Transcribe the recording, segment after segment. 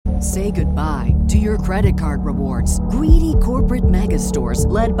Say goodbye to your credit card rewards. Greedy corporate mega stores,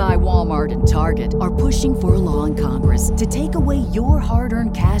 led by Walmart and Target, are pushing for a law in Congress to take away your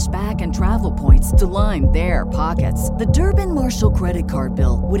hard-earned cash back and travel points to line their pockets. The Durbin-Marshall credit card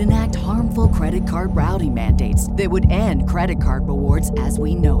bill would enact harmful credit card routing mandates that would end credit card rewards as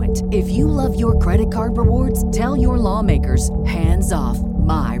we know it. If you love your credit card rewards, tell your lawmakers, hands off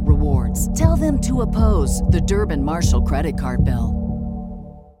my rewards. Tell them to oppose the Durbin-Marshall credit card bill.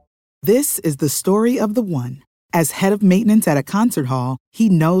 This is the story of the one. As head of maintenance at a concert hall, he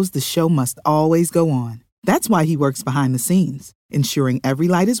knows the show must always go on. That's why he works behind the scenes, ensuring every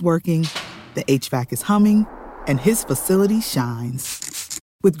light is working, the HVAC is humming, and his facility shines.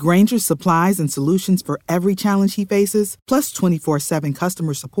 With Grainger's supplies and solutions for every challenge he faces, plus 24/7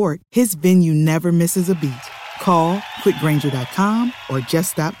 customer support, his venue never misses a beat. Call quickgrainger.com or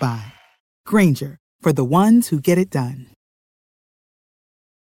just stop by. Grainger, for the ones who get it done.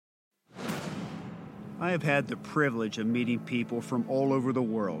 I have had the privilege of meeting people from all over the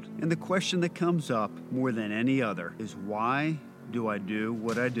world, and the question that comes up more than any other is, why do I do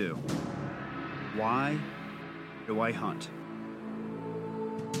what I do? Why do I hunt?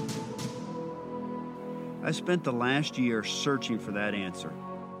 I spent the last year searching for that answer.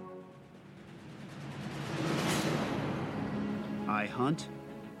 I hunt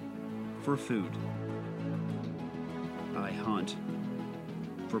for food. I hunt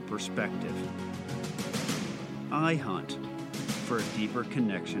for perspective. I hunt for a deeper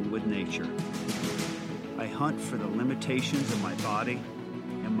connection with nature. I hunt for the limitations of my body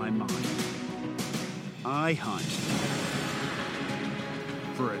and my mind. I hunt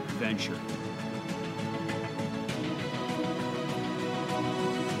for adventure.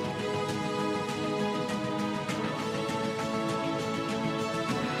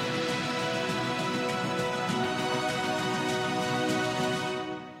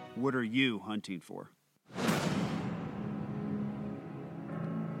 What are you hunting for?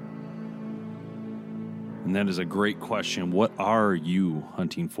 And that is a great question. What are you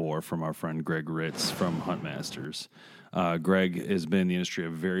hunting for? From our friend Greg Ritz from Huntmasters. Greg has been in the industry a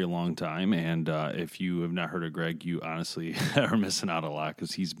very long time, and if you have not heard of Greg, you honestly are missing out a lot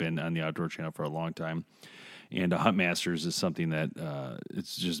because he's been on the Outdoor Channel for a long time. And Huntmasters is something that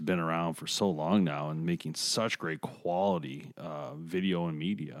it's just been around for so long now and making such great quality video and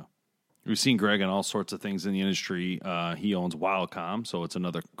media. We've seen Greg on all sorts of things in the industry. He owns Wildcom, so it's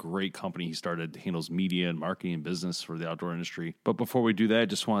another great company he started, handles media and marketing and business for the outdoor industry. But before we do that, I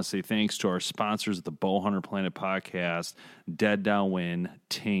just want to say thanks to our sponsors of the Bowhunter Planet podcast, Dead Downwind,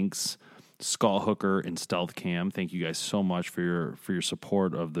 Tinks, Skull Hooker, and Stealth Cam. Thank you guys so much for your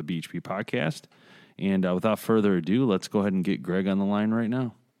support of the BHP podcast. And without further ado, let's go ahead and get Greg on the line right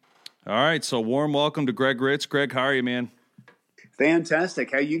now. All right, so warm welcome to Greg Ritz. Greg, how are you, man?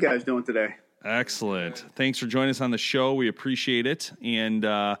 Fantastic. How you guys doing today? Excellent. Thanks for joining us on the show. We appreciate it. And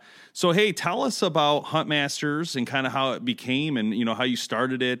so, hey, tell us about Huntmasters and kind of how it became and, you know, how you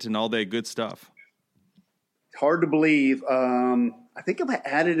started it and all that good stuff. Hard to believe. I think I've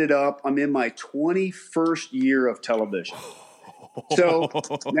added it up. I'm in my 21st year of television. So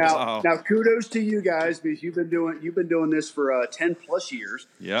now kudos to you guys because you've been doing this for 10 plus years.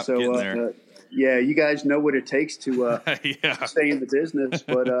 Yeah. So getting there. yeah, you guys know what it takes to stay in the business.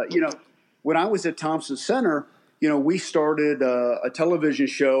 But you know, when I was at Thompson Center, you know, we started a television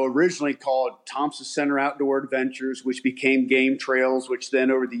show originally called Thompson Center Outdoor Adventures, which became Game Trails, which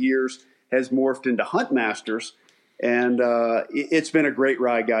then over the years has morphed into Huntmasters. And it's been a great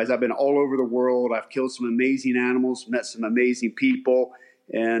ride, guys. I've been all over the world. I've killed some amazing animals, met some amazing people,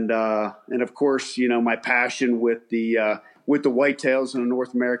 and of course, you know, my passion with the whitetails and the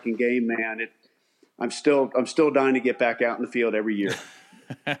North American game, man. I'm still dying to get back out in the field every year.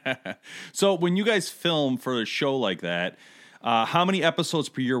 So when you guys film for a show like that, how many episodes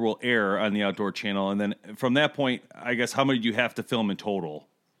per year will air on the Outdoor Channel? And then from that point, I guess, how many do you have to film in total?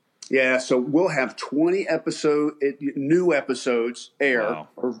 Yeah, so we'll have 20 new episodes air, wow,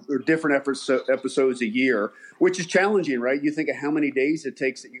 or different episodes a year, which is challenging, right? You think of how many days it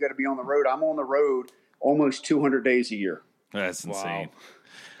takes that you got to be on the road. I'm on the road almost 200 days a year. That's insane.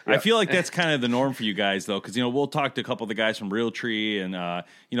 Wow. I feel like that's kind of the norm for you guys, though, because, you know, we'll talk to a couple of the guys from Realtree, and,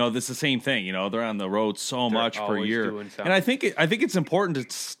 you know, this is the same thing. You know, they're on the road so much per year. And I think it's important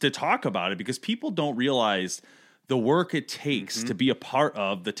to talk about it because people don't realize the work it takes to be a part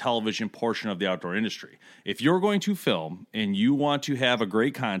of the television portion of the outdoor industry. If you're going to film and you want to have a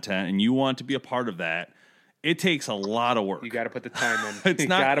great content and you want to be a part of that, it takes a lot of work. You got to put the time in. It's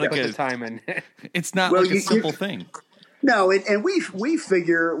not like put the time in. It's not like a simple thing. No, and we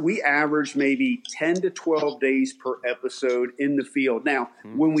figure we average maybe 10 to 12 days per episode in the field. Now,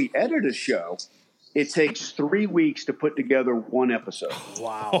 when we edit a show, it takes 3 weeks to put together one episode.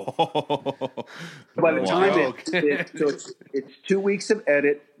 Wow. By the time it's 2 weeks of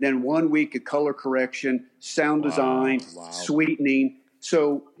edit, then 1 week of color correction, sound design, sweetening.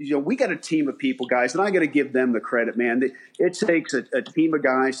 So, we got a team of people, guys, and I got to give them the credit, man. It takes a team of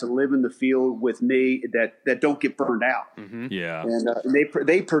guys to live in the field with me that don't get burned out. Mm-hmm. Yeah, and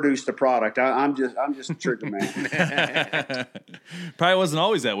they produce the product. I'm just a trigger man. Probably wasn't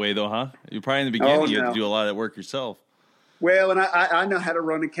always that way, though, huh? You probably in the beginning you had to do a lot of that work yourself. Well, and I know how to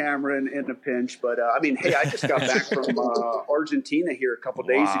run a camera in a pinch, but hey, I just got back from Argentina here a couple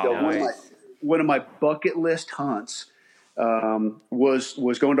days ago. Nice. One of my bucket list hunts.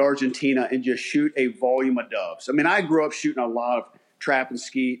 Was going to Argentina and just shoot a volume of doves. I mean, I grew up shooting a lot of trap and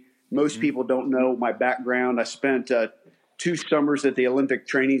skeet. Most people don't know my background. I spent 2 summers at the Olympic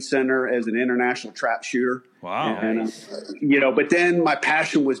Training Center as an international trap shooter. Wow. And, but then my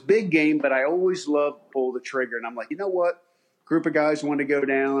passion was big game, but I always loved pull the trigger. And I'm like, you know what? Group of guys wanted to go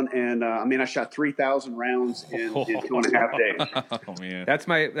down, and I shot 3,000 rounds in 2.5 days. Oh man, that's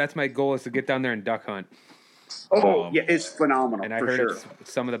my goal is to get down there and duck hunt. Oh, yeah, it's phenomenal. And I heard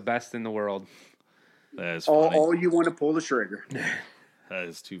it's some of the best in the world. That is funny. All you want to pull the trigger. That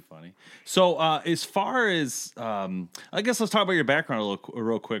is too funny. So, as far as, I guess let's talk about your background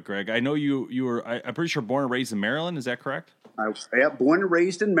real quick, Greg. I know you were, I'm pretty sure, born and raised in Maryland. Is that correct? Born and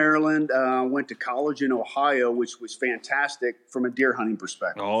raised in Maryland. Went to college in Ohio, which was fantastic from a deer hunting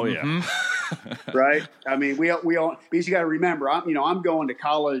perspective. Oh yeah, right. I mean, we all because you got to remember, I'm going to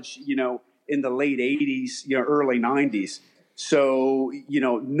college, in the late 80s, early 90s. So,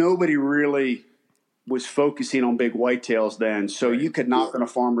 nobody really was focusing on big whitetails then. So you could knock on a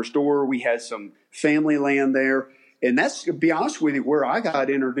farmer's door. We had some family land there. And that's, to be honest with you, where I got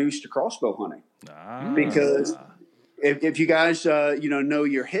introduced to crossbow hunting. Because if you guys, know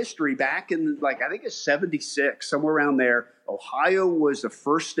your history, back in, I think it's 76, somewhere around there, Ohio was the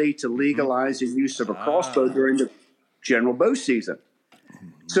first state to legalize the use of a crossbow during the general bow season.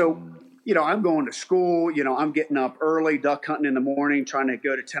 So, I'm going to school, I'm getting up early, duck hunting in the morning, trying to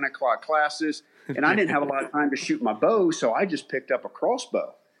go to 10 o'clock classes. And I didn't have a lot of time to shoot my bow. So I just picked up a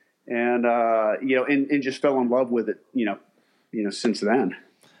crossbow and, and just fell in love with it, since then.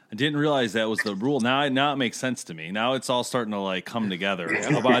 I didn't realize that was the rule. Now it makes sense to me. Now it's all starting to come together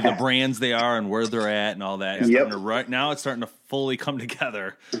about the brands they are and where they're at and all that. Now it's starting to fully come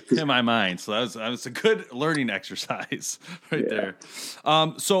together in my mind. So that was a good learning exercise there.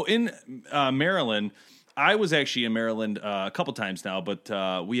 So in Maryland, I was actually in Maryland a couple times now,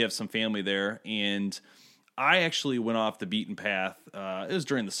 but we have some family there, and I actually went off the beaten path. It was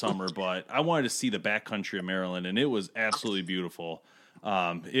during the summer, but I wanted to see the backcountry of Maryland, and it was absolutely beautiful.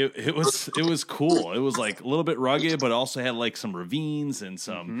 It was cool. It was a little bit rugged, but also had some ravines and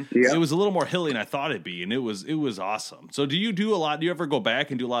some. It was a little more hilly than I thought it'd be, and it was awesome. So, do you do a lot? Do you ever go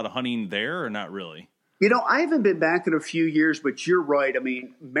back and do a lot of hunting there, or not really? I haven't been back in a few years, but you're right. I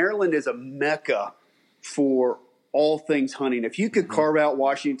mean, Maryland is a mecca for all things hunting. If you could carve out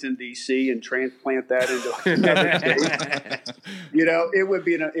Washington D.C. and transplant that into another state,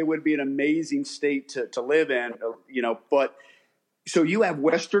 it would be an amazing state to live in. But. So you have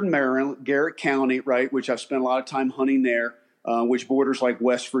Western Maryland, Garrett County, right, which I've spent a lot of time hunting there, which borders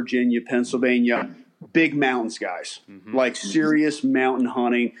West Virginia, Pennsylvania, big mountains, guys, serious mountain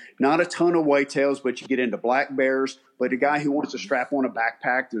hunting. Not a ton of whitetails, but you get into black bears. But a guy who wants to strap on a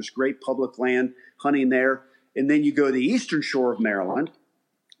backpack, there's great public land hunting there. And then you go to the eastern shore of Maryland,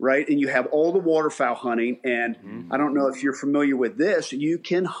 right, and you have all the waterfowl hunting. And I don't know if you're familiar with this, you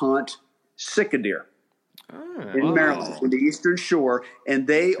can hunt sick deer. In Maryland, in the Eastern Shore, and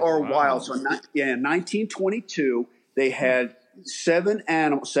they are wild. So, in 1922, they had 7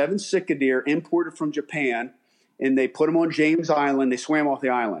 sick deer imported from Japan, and they put them on James Island. They swam off the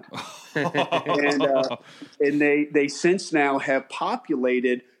island, and they since now have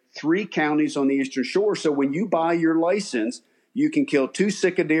populated 3 counties on the Eastern Shore. So, when you buy your license, you can kill 2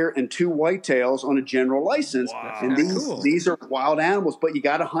 sick deer and 2 whitetails on a general license. Wow. And these are wild animals, but you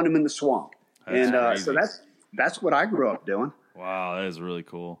got to hunt them in the swamp. So that's what I grew up doing. Wow, that is really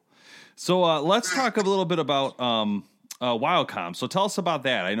cool. So let's talk a little bit about Wildcomm. So tell us about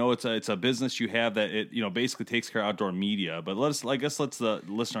that. I know it's a business you have that it basically takes care of outdoor media, but let's the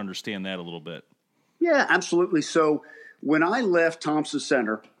listener understand that a little bit. Yeah, absolutely. So when I left Thompson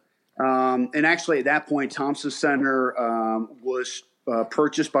Center, and actually at that point Thompson Center was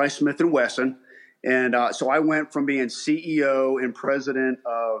purchased by Smith & Wesson, and so I went from being CEO and president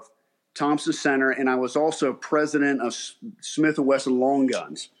of Thompson Center, and I was also president of Smith & Wesson Long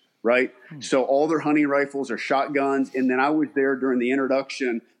Guns, right? So all their hunting rifles are shotguns, and then I was there during the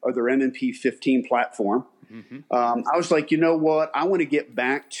introduction of their M&P 15 platform. I was like, you know what? I want to get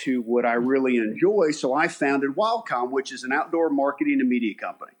back to what I really enjoy, so I founded Wildcom, which is an outdoor marketing and media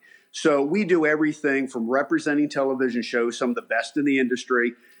company. So we do everything from representing television shows, some of the best in the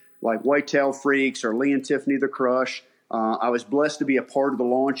industry, like Whitetail Freaks or Lee and Tiffany the Crush. I was blessed to be a part of the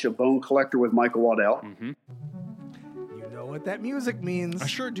launch of Bone Collector with Michael Waddell. You know what that music means. I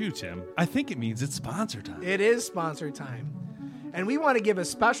sure do, Tim. I think it means it's sponsor time. It is sponsor time. And we want to give a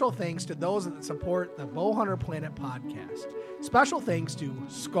special thanks to those that support the Bowhunter Planet podcast. Special thanks to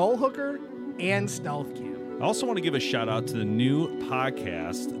Skull Hooker and Stealth Cam. I also want to give a shout out to the new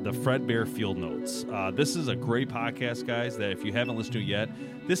podcast, the Fredbear Field Notes. This is a great podcast, guys, that if you haven't listened to it yet,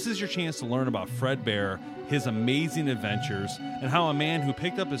 this is your chance to learn about Fredbear, his amazing adventures, and how a man who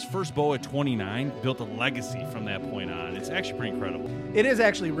picked up his first bow at 29 built a legacy from that point on. It's actually pretty incredible. It is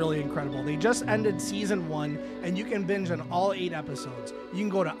actually really incredible. They just ended season 1, and you can binge on all 8 episodes. You can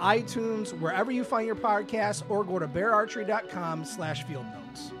go to iTunes, wherever you find your podcasts, or go to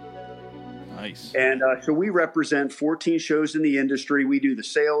beararchery.com/fieldnotes. Nice. And so we represent 14 shows in the industry. We do the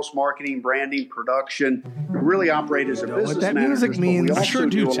sales, marketing, branding, production. We really operate as a business what that managers, music means. but we I also sure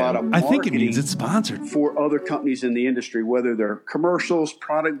do, a lot of Tim. I marketing think it means it's sponsored. for other companies in the industry, whether they're commercials,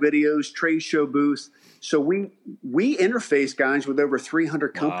 product videos, trade show booths. So we interface, guys, with over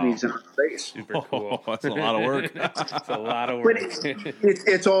 300 companies in our space. Super cool. That's a lot of work. It's a lot of But work.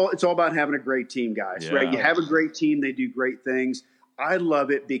 it's all about having a great team, guys. Yeah. Right? You have a great team; they do great things. I love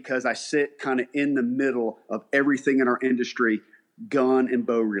it because I sit kind of in the middle of everything in our industry, gun and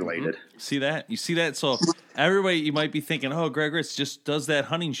bow related. See that? You see that? So everybody, you might be thinking, oh, Greg Ritz just does that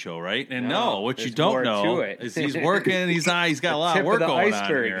hunting show, right? And no, what you there's don't more know to it. is he's working. He's got a lot of Tip work of the going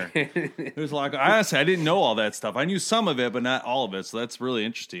iceberg. on here. There's a lot. Honestly, I didn't know all that stuff. I knew some of it, but not all of it. So that's really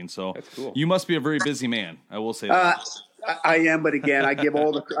interesting. So That's cool. You must be a very busy man. I will say that. I am, but again, I give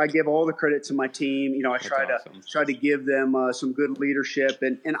all the credit to my team. You know, I try to give them some good leadership,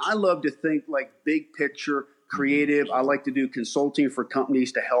 and I love to think like big picture, creative. I like to do consulting for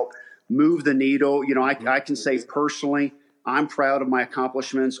companies to help move the needle. You know, I can say personally, I'm proud of my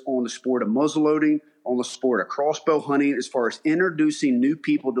accomplishments on the sport of muzzleloading, on the sport of crossbow hunting, as far as introducing new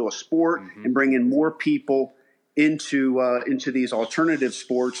people to a sport and bringing more people into these alternative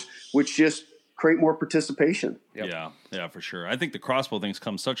sports, which just create more participation. Yep. Yeah, for sure. I think the crossbow thing's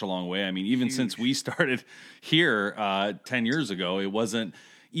come such a long way. I mean, even since we started here 10 years ago, it wasn't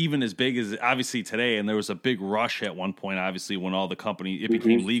even as big as obviously today. And there was a big rush at one point, obviously, when all the it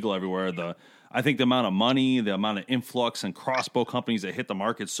became legal everywhere. I think the amount of money, the amount of influx and crossbow companies that hit the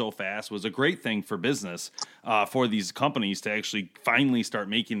market so fast was a great thing for business, for these companies to actually finally start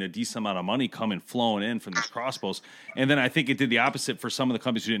making a decent amount of money coming flowing in from these crossbows. And then I think it did the opposite for some of the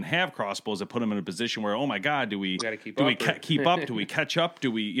companies who didn't have crossbows, that put them in a position where, oh my God, do we keep up? Do we catch up? Do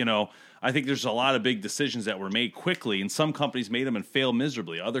we, I think there's a lot of big decisions that were made quickly, and some companies made them and failed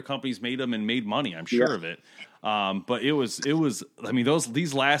miserably. Other companies made them and made money. I'm sure of it. But it was. I mean,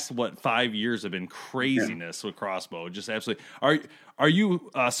 these last 5 years have been craziness with crossbow. Just absolutely. Are you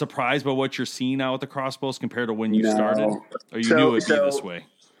surprised by what you're seeing now with the crossbows compared to when you started? Or you knew it'd be this way?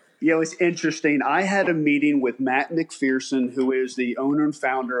 You know, it's interesting. I had a meeting with Matt McPherson, who is the owner and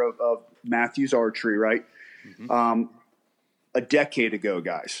founder of Matthews Archery, right? A decade ago,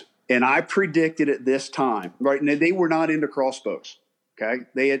 guys. And I predicted at this time, right? And they were not into crossbows. Okay.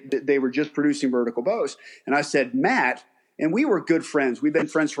 They were just producing vertical bows. And I said, Matt, and we were good friends. We've been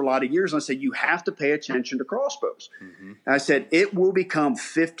friends for a lot of years. And I said, you have to pay attention to crossbows. And I said, it will become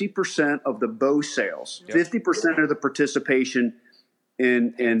 50% of the bow sales, 50% of the participation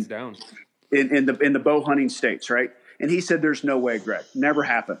in the bow hunting states. Right. And he said, there's no way, Greg, never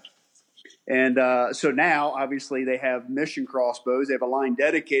happened. And so now, obviously, they have Mission crossbows. They have a line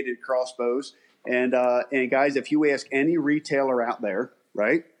dedicated crossbows. And guys, if you ask any retailer out there,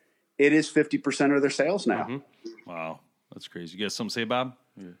 right, it is 50% of their sales now. Wow, that's crazy. You got something to say, Bob?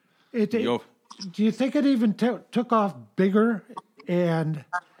 Do you think it even took off bigger and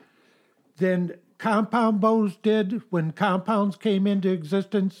than compound bows did when compounds came into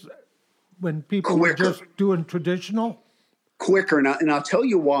existence, when people were just doing traditional? Quicker, and I'll tell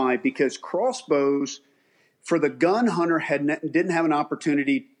you why. Because crossbows, for the gun hunter, didn't have an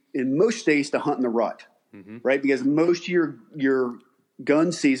opportunity in most states to hunt in the rut, right? Because most of your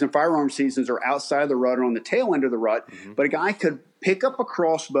gun season, firearm seasons are outside the rut or on the tail end of the rut. But a guy could pick up a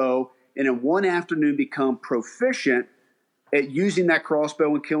crossbow and in one afternoon become proficient at using that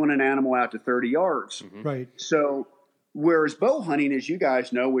crossbow and killing an animal out to 30 yards. Right. So Whereas bow hunting, as you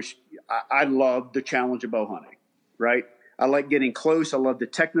guys know, which I love the challenge of bow hunting, right? I like getting close. I love the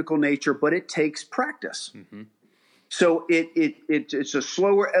technical nature, but it takes practice. Mm-hmm. So it's a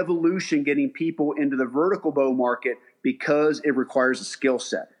slower evolution getting people into the vertical bow market because it requires a skill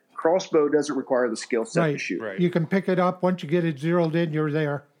set. Crossbow doesn't require the skill set to shoot. Right. You can pick it up. Once you get it zeroed in, you're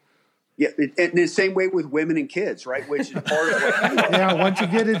there. Yeah, and the same way with women and kids, right? Which is part of what yeah, once you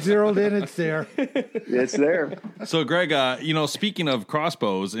get it zeroed in, it's there. It's there. So, Greg, speaking of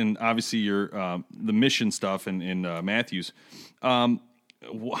crossbows and obviously your the mission stuff in Matthews,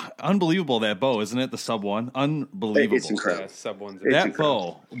 unbelievable that bow, isn't it? The Sub 1, unbelievable. It's incredible. Yeah, Sub 1's that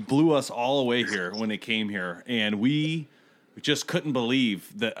bow blew us all away here when it came here, and we just couldn't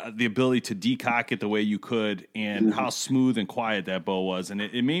believe the ability to decock it the way you could and how smooth and quiet that bow was. And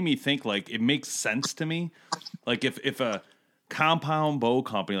it made me think, like, it makes sense to me. Like, if a compound bow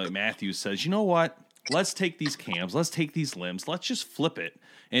company like Matthews says, you know what, let's take these cams, let's take these limbs, let's just flip it.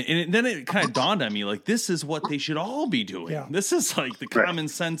 And then it kind of dawned on me, like, this is what they should all be doing. Yeah. This is like the common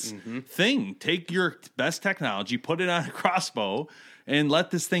sense thing. Take your best technology, put it on a crossbow, and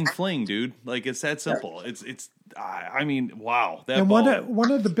let this thing fling, dude. Like, it's that simple. I mean, wow. That and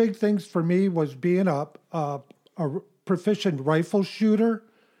one of the big things for me was being a proficient rifle shooter.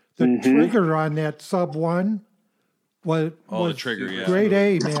 The trigger on that Sub 1 was the trigger, yeah. Grade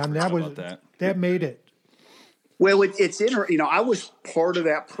A, man. That made it. Well, it's interesting. I was part of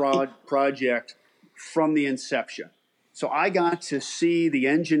that project from the inception. So I got to see the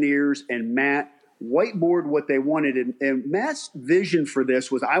engineers and Matt whiteboard what they wanted. And Matt's vision for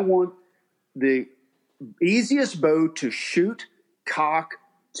this was, I want the easiest bow to shoot, cock,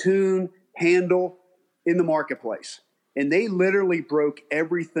 tune, handle in the marketplace. And they literally broke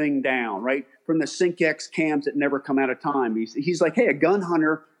everything down, right? From the SyncX cams that never come out of time. He's like, hey, a gun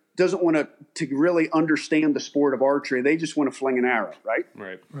hunter doesn't want to really understand the sport of archery. They just want to fling an arrow, right?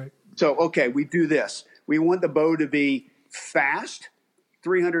 Right. So, okay, we do this. We want the bow to be fast,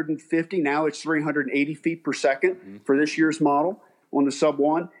 350. Now it's 380 feet per second for this year's model on the Sub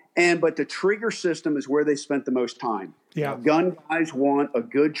 1. But the trigger system is where they spent the most time. Yeah. Gun guys want a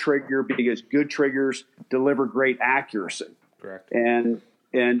good trigger because good triggers deliver great accuracy. Correct. And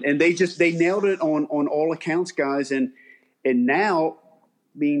they nailed it on all accounts, guys. And now,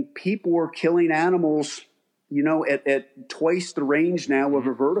 I mean, people are killing animals, at twice the range now of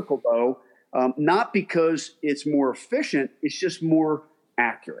a vertical bow. Not because it's more efficient, it's just more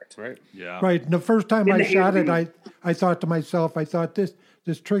accurate. Right. Yeah. Right. And the first time I shot it, I thought to myself,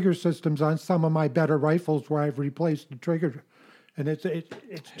 this trigger system's on some of my better rifles where I've replaced the trigger, and it's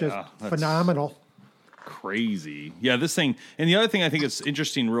just phenomenal. Crazy. Yeah, this thing. And the other thing I think is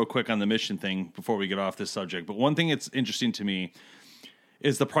interesting real quick on the mission thing before we get off this subject, but one thing that's interesting to me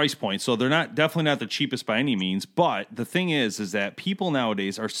is the price point. So they're definitely not the cheapest by any means, but the thing is that people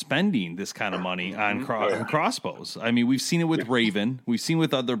nowadays are spending this kind of money on crossbows. I mean, we've seen it with Raven, we've seen it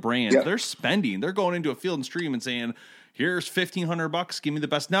with other brands. Yeah. They're going into a Field and Stream and saying, here's $1,500, give me the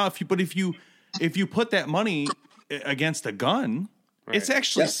best. Now, if you put that money against a gun, it's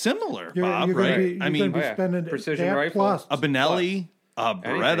actually similar, Bob, right? I mean, spending precision rifle, plus a Benelli, a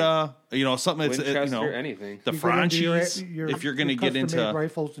Beretta, something that's anything. The Franchis. If you're going to get into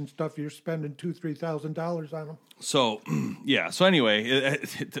rifles and stuff, you're spending $2,000-$3,000 on them. So, yeah. So anyway,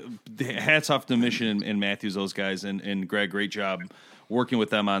 hats off to Mission and Matthews, those guys, and Greg. Great job working with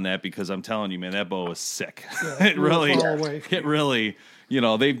them on that, because I'm telling you, man, that bow is sick. Yeah, it really,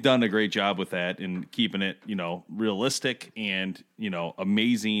 they've done a great job with that and keeping it, realistic and,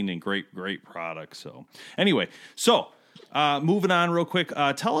 amazing and great product. So anyway, moving on real quick.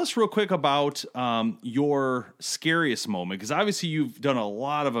 Tell us real quick about your scariest moment, because obviously you've done a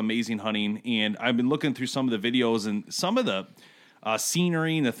lot of amazing hunting, and I've been looking through some of the videos, and some of the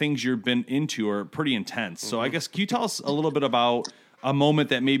scenery and the things you've been into are pretty intense. So I guess, can you tell us a little bit about a moment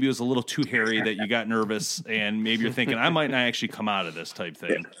that maybe was a little too hairy, that you got nervous, and maybe you're thinking, I might not actually come out of this type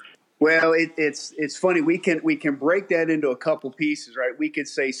thing? Well, it's funny. We can break that into a couple pieces, right? We could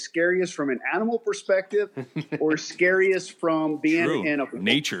say scariest from an animal perspective, or scariest from being in a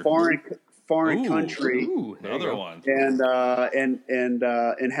nature foreign country. Another one. And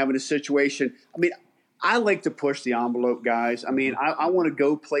having a situation. I mean, I like to push the envelope, guys. I mean, I want to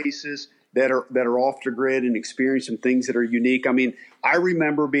go places that are off the grid and experience some things that are unique. I mean, I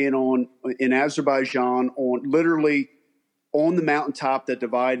remember being in Azerbaijan literally on the mountaintop that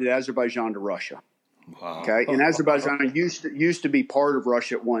divided Azerbaijan to Russia. Wow. Okay. And Azerbaijan used to be part of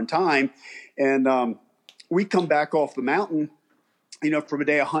Russia at one time. And we come back off the mountain, from a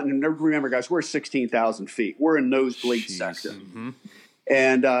day of hunting. And remember, guys, we're 16,000 feet. We're in nosebleed section. Mm-hmm.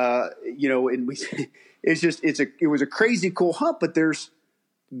 And, and it was a crazy cool hunt, but there's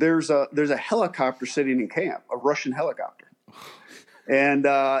a helicopter sitting in camp, a Russian helicopter. And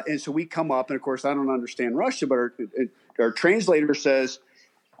so we come up, and of course I don't understand Russian, but our translator says,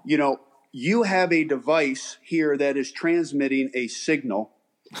 you have a device here that is transmitting a signal,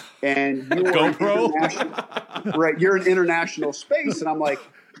 and you're in international space. And I'm like,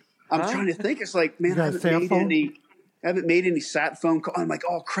 trying to think. It's like, man, I haven't made any sat phone call. I'm like,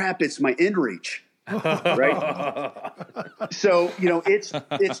 oh crap, it's my inReach. Right. So,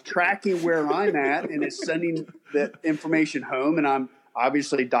 it's tracking where I'm at, and it's sending that information home. And I'm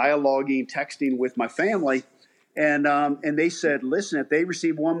obviously dialoguing, texting with my family. And they said, listen, if they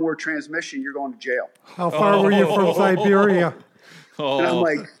receive one more transmission, you're going to jail. How far were you from Siberia? And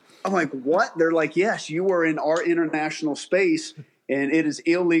I'm like, what? They're like, yes, you are in our international space, and it is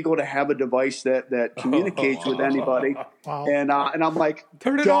illegal to have a device that communicates with anybody. Wow. And I'm like,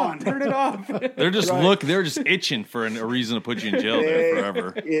 turn it off. They're just itching for a reason to put you in jail there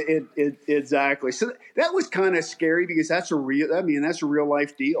forever. Exactly. So that was kind of scary, because that's a real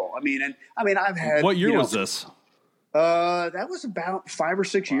life deal. I've had. What year was this? That was about 5 or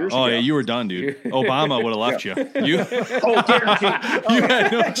 6 years ago. Oh yeah, you were done, dude. Obama would have left you. Guaranteed. You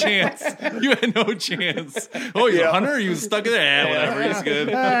had no chance. Oh, he's a hunter. He was stuck in there. Whatever. He's good.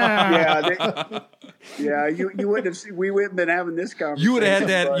 You wouldn't have. We wouldn't have been having this conversation. You would have had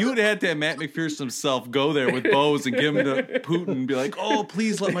that. You would have had to have Matt McPherson himself go there with bows and give him to Putin and be like, "Oh,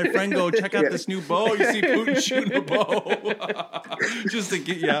 please let my friend go. Check out this new bow. You see Putin shooting a bow just to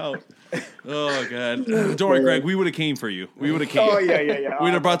get you out." Oh God! Don't worry, Greg. We would have came for you. We would have came. Oh yeah.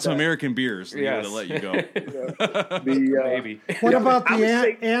 We'd have brought some American beers. And yes. We would have let you go. Maybe. What about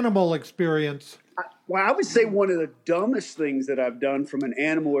the animal experience? Well, I would say one of the dumbest things that I've done from an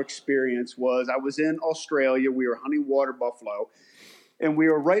animal experience was I was in Australia. We were hunting water buffalo, and we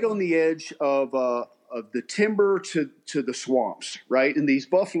were right on the edge of the timber to the swamps, right? And these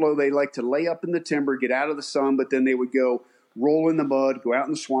buffalo, they like to lay up in the timber, get out of the sun, but then they would go roll in the mud, go out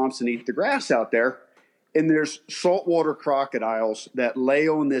in the swamps and eat the grass out there. And there's saltwater crocodiles that lay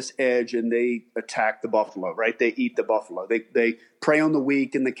on this edge, and they attack the buffalo, right? They eat the buffalo. They prey on the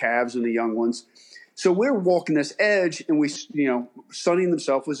weak and the calves and the young ones. So we're walking this edge, and sunning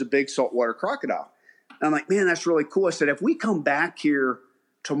themselves was a big saltwater crocodile. And I'm like, man, that's really cool. I said, if we come back here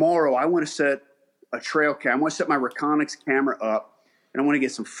tomorrow, I want to set a trail cam. I want to set my Reconyx camera up, and I want to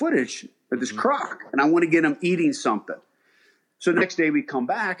get some footage of this croc, and I want to get them eating something. So next day we come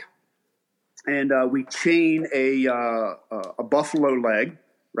back, and we chain a buffalo leg,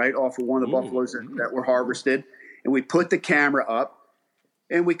 right, off of one of the buffaloes that were harvested, and we put the camera up,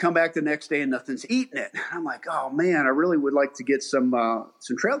 and we come back the next day and nothing's eating it. I'm like, oh man, I really would like to get some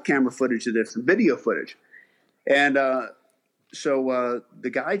trail camera footage of this, some video footage. And so the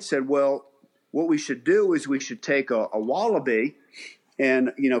guide said, well, what we should do is we should take a wallaby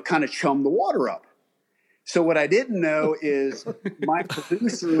and, kind of chum the water up. So what I didn't know is my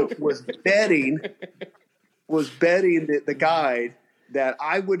producer was betting the guide that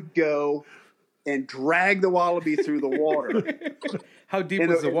I would go and drag the wallaby through the water. How deep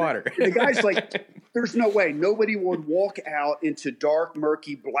was the water? And the guy's like, there's no way. Nobody would walk out into dark,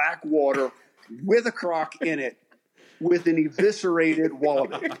 murky, black water with a croc in it with an eviscerated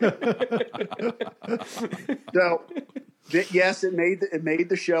wallaby. So, yes, it made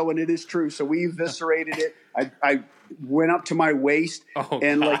the show, and it is true. So we eviscerated it. I went up to my waist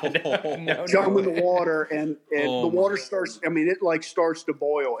and jump in the water, and the water starts. It starts to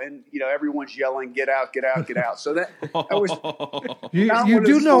boil, and everyone's yelling, "Get out! Get out! Get out!" So that was. You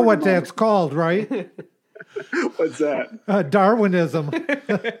do know what that's called, right? What's that? Darwinism.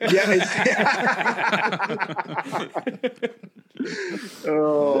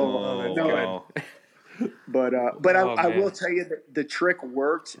 No. But I will tell you that the trick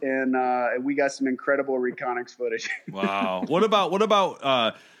worked, and we got some incredible Reconyx footage. Wow. What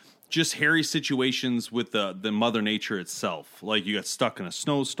about just hairy situations with the Mother Nature itself? Like you got stuck in a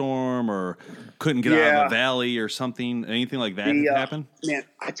snowstorm or couldn't get out of a valley or something? Anything like that happen? Man,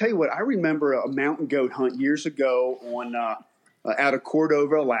 I tell you what, I remember a mountain goat hunt years ago on out of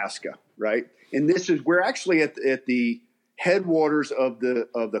Cordova, Alaska, right? And we're actually at the headwaters of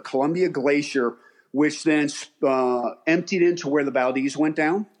the Columbia Glacier, which then emptied into where the Valdez went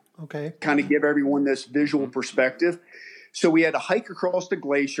down. Okay. Kind of give everyone this visual perspective. So we had to hike across the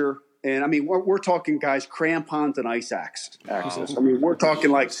glacier. And, we're talking, guys, crampons and ice axes. Wow. We're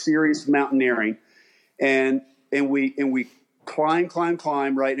talking like serious mountaineering. And we climb,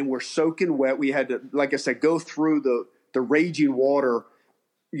 right? And we're soaking wet. We had to, like I said, go through the raging water,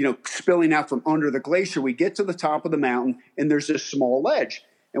 spilling out from under the glacier. We get to the top of the mountain, and there's this small ledge.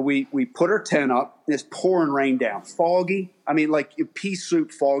 And we put our tent up, and it's pouring rain down, foggy. I mean, like pea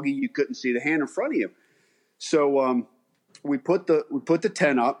soup foggy. You couldn't see the hand in front of you. So we put the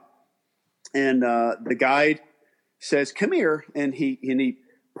tent up, and the guide says, "Come here," and he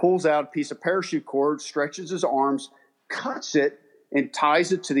pulls out a piece of parachute cord, stretches his arms, cuts it, and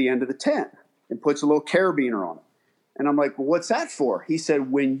ties it to the end of the tent, and puts a little carabiner on it. And I'm like, "Well, what's that for?" He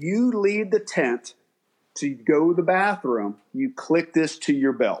said, "When you leave the tent to go to the bathroom, you click this to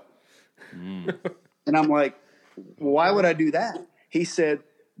your belt." And I'm like, "Well, why would I do that?" He said,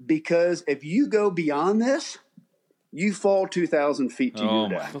 "Because if you go beyond this, you fall 2,000 feet to your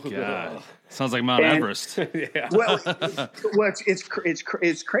death." Oh my God! Sounds like Mount Everest. Yeah. Well,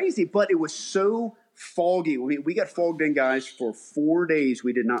 it's crazy, but it was so foggy. We got fogged in, guys, for 4 days.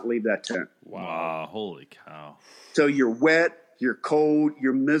 We did not leave that tent. Wow! Holy cow! So you're wet, you're cold,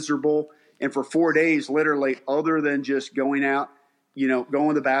 you're miserable. And for 4 days, literally, other than just going out, going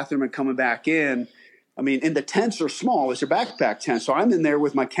to the bathroom and coming back in, I mean, and the tents are small. It's a backpack tent. So I'm in there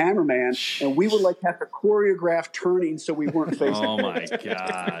with my cameraman, and we would have to choreograph turning so we weren't facing. Oh, my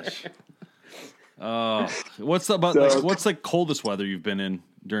gosh. What's the coldest weather you've been in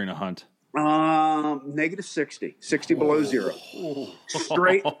during a hunt? Negative 60 below zero.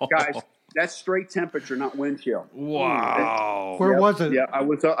 Straight, guys. That's straight temperature, not wind chill. Wow. Where was it? Yeah, I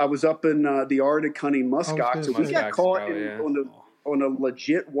was up in the Arctic hunting muskox, so we got caught on a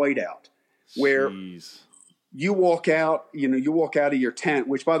legit whiteout where you walk out of your tent,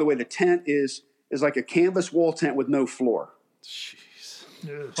 which, by the way, the tent is like a canvas wall tent with no floor. Jeez.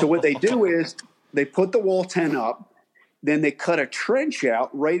 So what they do is they put the wall tent up, then they cut a trench out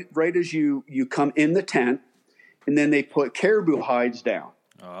right as you come in the tent, and then they put caribou hides down.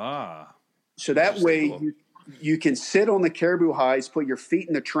 So that way you can sit on the caribou hides, put your feet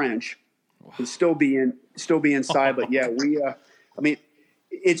in the trench, and still be inside. But yeah, I mean,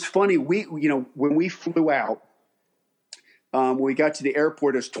 it's funny. When we flew out, when we got to the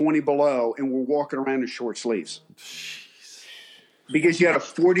airport, it was 20 below, and we're walking around in short sleeves. Jeez. Because you had a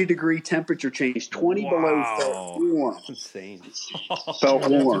 40-degree temperature change. 20 below felt warm. That's insane. Felt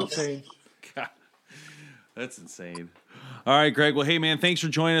warm. That's insane. God, that's insane. All right, Greg. Well, hey, man, thanks for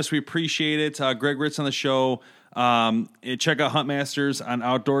joining us. We appreciate it. Greg Ritz on the show. Check out Huntmasters on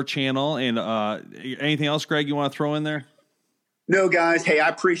Outdoor Channel. And anything else, Greg, you want to throw in there? No, guys. Hey, I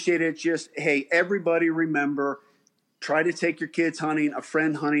appreciate it. Just, hey, everybody remember, try to take your kids hunting, a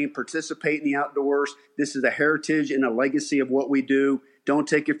friend hunting, participate in the outdoors. This is a heritage and a legacy of what we do. Don't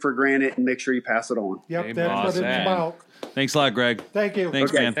take it for granted, and make sure you pass it on. Yep, Amen. that's what it's about. Thanks a lot, Greg. Thank you.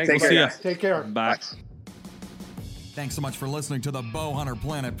 Thanks, okay, man. Thanks, we'll see you. Take care. Bye. Thanks so much for listening to the Bowhunter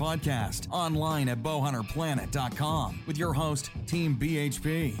Planet podcast, online at bowhunterplanet.com with your host, Team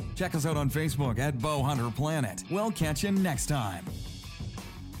BHP. Check us out on Facebook at Bowhunter Planet. We'll catch you next time.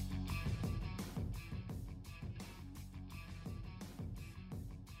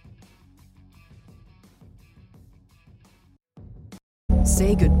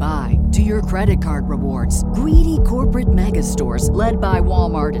 Say goodbye to your credit card rewards. Greedy corporate mega stores, led by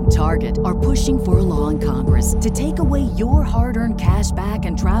Walmart and Target, are pushing for a law in Congress to take away your hard-earned cash back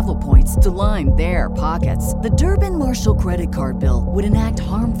and travel points to line their pockets. The Durbin-Marshall credit card bill would enact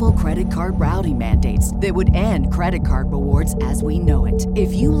harmful credit card routing mandates that would end credit card rewards as we know it.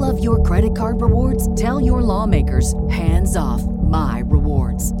 If you love your credit card rewards, tell your lawmakers, hands off my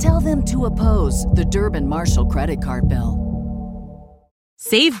rewards. Tell them to oppose the Durbin-Marshall credit card bill.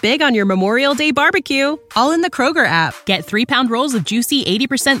 Save big on your Memorial Day barbecue, all in the Kroger app. Get 3-pound rolls of juicy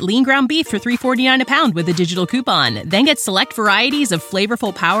 80% lean ground beef for $3.49 a pound with a digital coupon. Then get select varieties of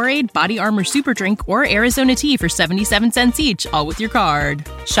flavorful Powerade, Body Armor Super Drink, or Arizona tea for 77 cents each, all with your card.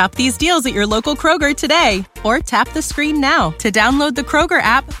 Shop these deals at your local Kroger today, or tap the screen now to download the Kroger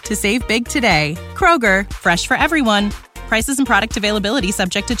app to save big today. Kroger, fresh for everyone. Prices and product availability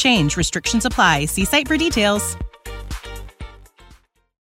subject to change. Restrictions apply. See site for details.